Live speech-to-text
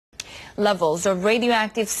Levels of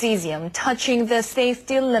radioactive cesium touching the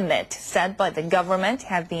safety limit set by the government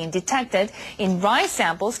have been detected in rice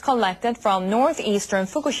samples collected from northeastern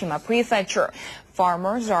Fukushima prefecture.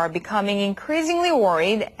 Farmers are becoming increasingly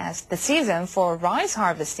worried as the season for rice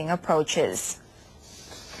harvesting approaches.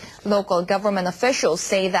 Local government officials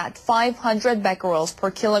say that 500 becquerels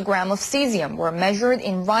per kilogram of cesium were measured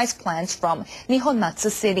in rice plants from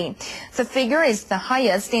Nihonmatsu City. The figure is the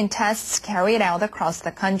highest in tests carried out across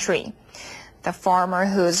the country. The farmer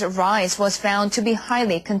whose rice was found to be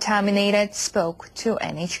highly contaminated spoke to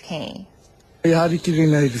NHK.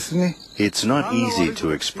 It's not easy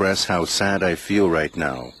to express how sad I feel right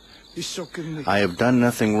now. I have done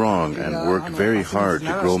nothing wrong and worked very hard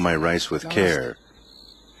to grow my rice with care.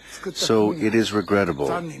 So it is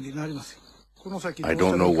regrettable. I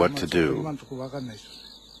don't know what to do.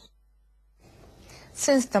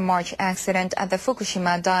 Since the March accident at the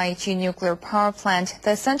Fukushima dai-ichi nuclear power plant,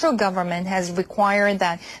 the central government has required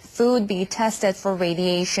that food be tested for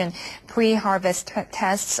radiation. Pre-harvest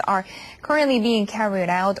tests are currently being carried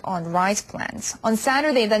out on rice plants. On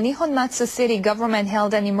Saturday, the Nihonmatsu City government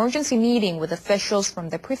held an emergency meeting with officials from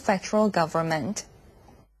the prefectural government.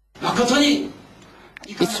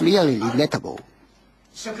 It's really regrettable.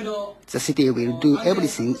 The city will do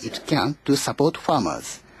everything it can to support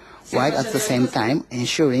farmers, while at the same time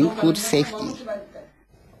ensuring food safety.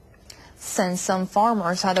 Since some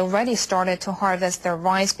farmers had already started to harvest their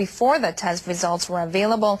rice before the test results were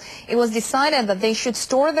available, it was decided that they should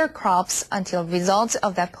store their crops until results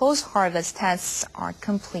of the post-harvest tests are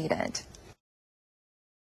completed.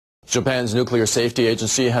 Japan's nuclear safety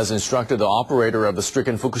agency has instructed the operator of the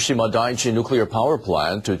stricken Fukushima dai-ichi nuclear power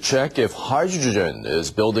plant to check if hydrogen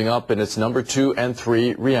is building up in its number 2 and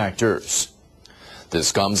 3 reactors.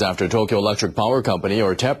 This comes after Tokyo Electric Power Company,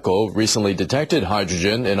 or Tepco, recently detected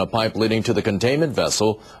hydrogen in a pipe leading to the containment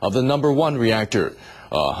vessel of the number 1 reactor.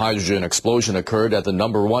 A hydrogen explosion occurred at the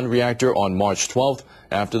number 1 reactor on March 12th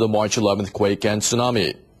after the March 11th quake and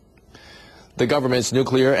tsunami. The government's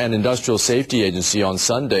Nuclear and Industrial Safety Agency on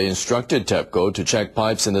Sunday instructed Tepco to check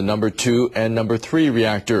pipes in the number 2 and number 3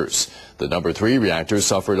 reactors. The number 3 reactor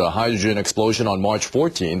suffered a hydrogen explosion on March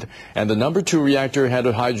 14th, and the number 2 reactor had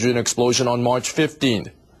a hydrogen explosion on March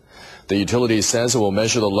 15th. The utility says it will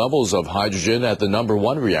measure the levels of hydrogen at the number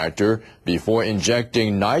 1 reactor before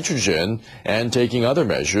injecting nitrogen and taking other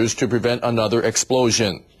measures to prevent another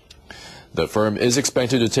explosion. The firm is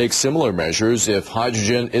expected to take similar measures if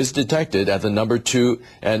hydrogen is detected at the number 2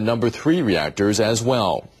 and number 3 reactors as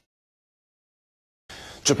well.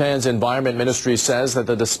 Japan's Environment Ministry says that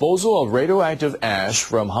the disposal of radioactive ash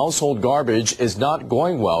from household garbage is not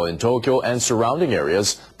going well in Tokyo and surrounding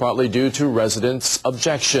areas, partly due to residents'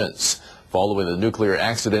 objections. Following the nuclear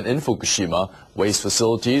accident in Fukushima, waste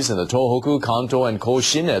facilities in the Tohoku, Kanto, and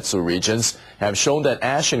Koshinetsu regions have shown that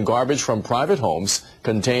ash and garbage from private homes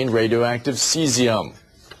contain radioactive cesium.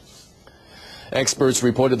 Experts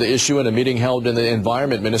reported the issue in a meeting held in the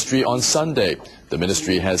Environment Ministry on Sunday. The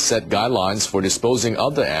ministry has set guidelines for disposing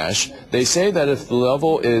of the ash. They say that if the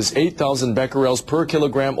level is 8,000 becquerels per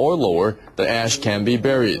kilogram or lower, the ash can be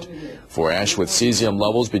buried. For ash with cesium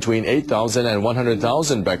levels between 8,000 and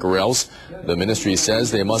 100,000 becquerels, the ministry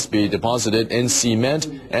says they must be deposited in cement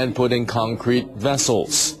and put in concrete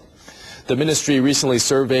vessels. The ministry recently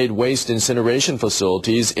surveyed waste incineration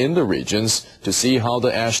facilities in the regions to see how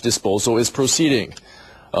the ash disposal is proceeding.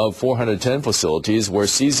 Of 410 facilities where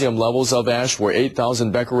cesium levels of ash were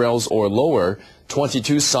 8,000 becquerels or lower,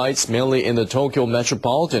 22 sites, mainly in the Tokyo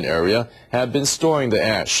metropolitan area, have been storing the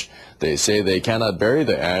ash. They say they cannot bury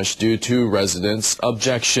the ash due to residents'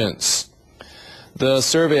 objections. The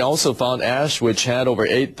survey also found ash which had over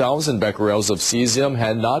 8,000 becquerels of cesium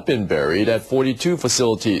had not been buried at 42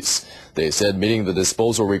 facilities. They said meeting the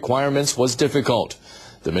disposal requirements was difficult.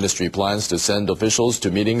 The ministry plans to send officials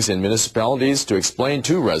to meetings in municipalities to explain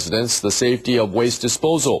to residents the safety of waste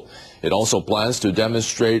disposal. It also plans to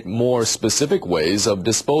demonstrate more specific ways of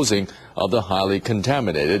disposing of the highly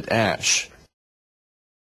contaminated ash.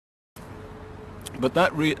 But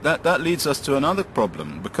that leads us to another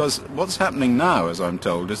problem, because what's happening now, as I'm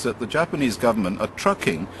told, is that the Japanese government are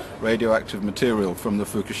trucking radioactive material from the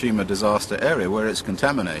Fukushima disaster area, where it's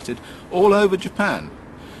contaminated, all over Japan.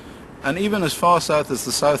 And even as far south as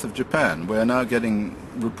the south of Japan, we're now getting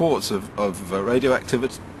reports of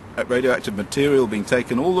radioactive material being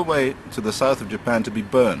taken all the way to the south of Japan to be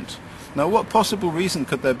burnt. Now, what possible reason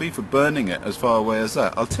could there be for burning it as far away as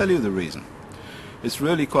that? I'll tell you the reason. It's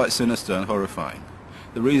really quite sinister and horrifying.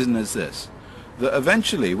 The reason is this, that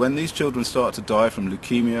eventually when these children start to die from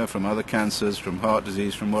leukemia, from other cancers, from heart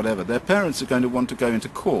disease, from whatever, their parents are going to want to go into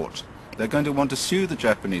court. They're going to want to sue the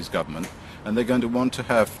Japanese government, and they're going to want to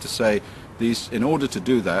have to say, in order to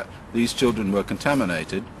do that, these children were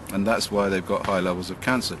contaminated, and that's why they've got high levels of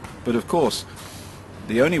cancer. But of course,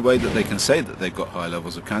 the only way that they can say that they've got high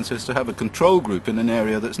levels of cancer is to have a control group in an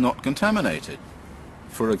area that's not contaminated.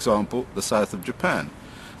 For example, the south of Japan.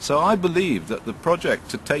 So I believe that the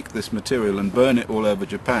project to take this material and burn it all over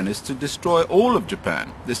Japan is to destroy all of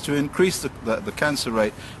Japan, is to increase the cancer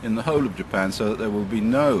rate in the whole of Japan so that there will be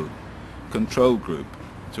no control group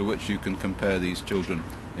to which you can compare these children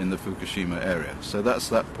in the Fukushima area. So that's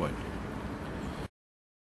that point.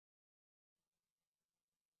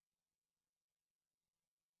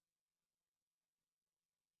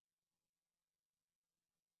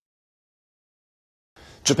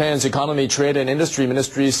 Japan's Economy, Trade and Industry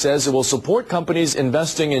Ministry says it will support companies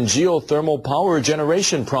investing in geothermal power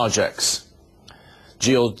generation projects.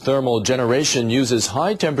 Geothermal generation uses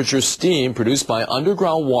high-temperature steam produced by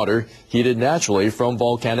underground water heated naturally from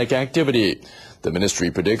volcanic activity. The ministry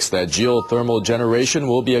predicts that geothermal generation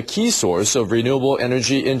will be a key source of renewable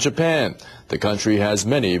energy in Japan. The country has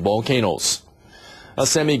many volcanoes. A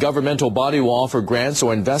semi-governmental body will offer grants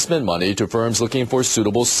or investment money to firms looking for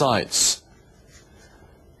suitable sites.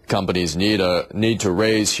 Companies need to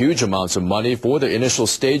raise huge amounts of money for the initial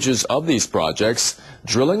stages of these projects.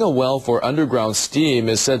 Drilling a well for underground steam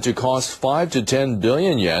is said to cost 5 to 10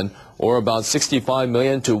 billion yen, or about $65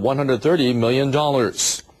 million to $130 million.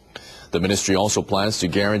 The ministry also plans to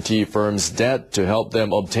guarantee firms' debt to help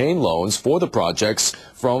them obtain loans for the projects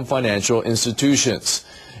from financial institutions.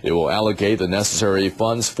 It will allocate the necessary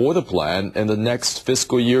funds for the plan in the next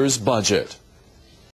fiscal year's budget.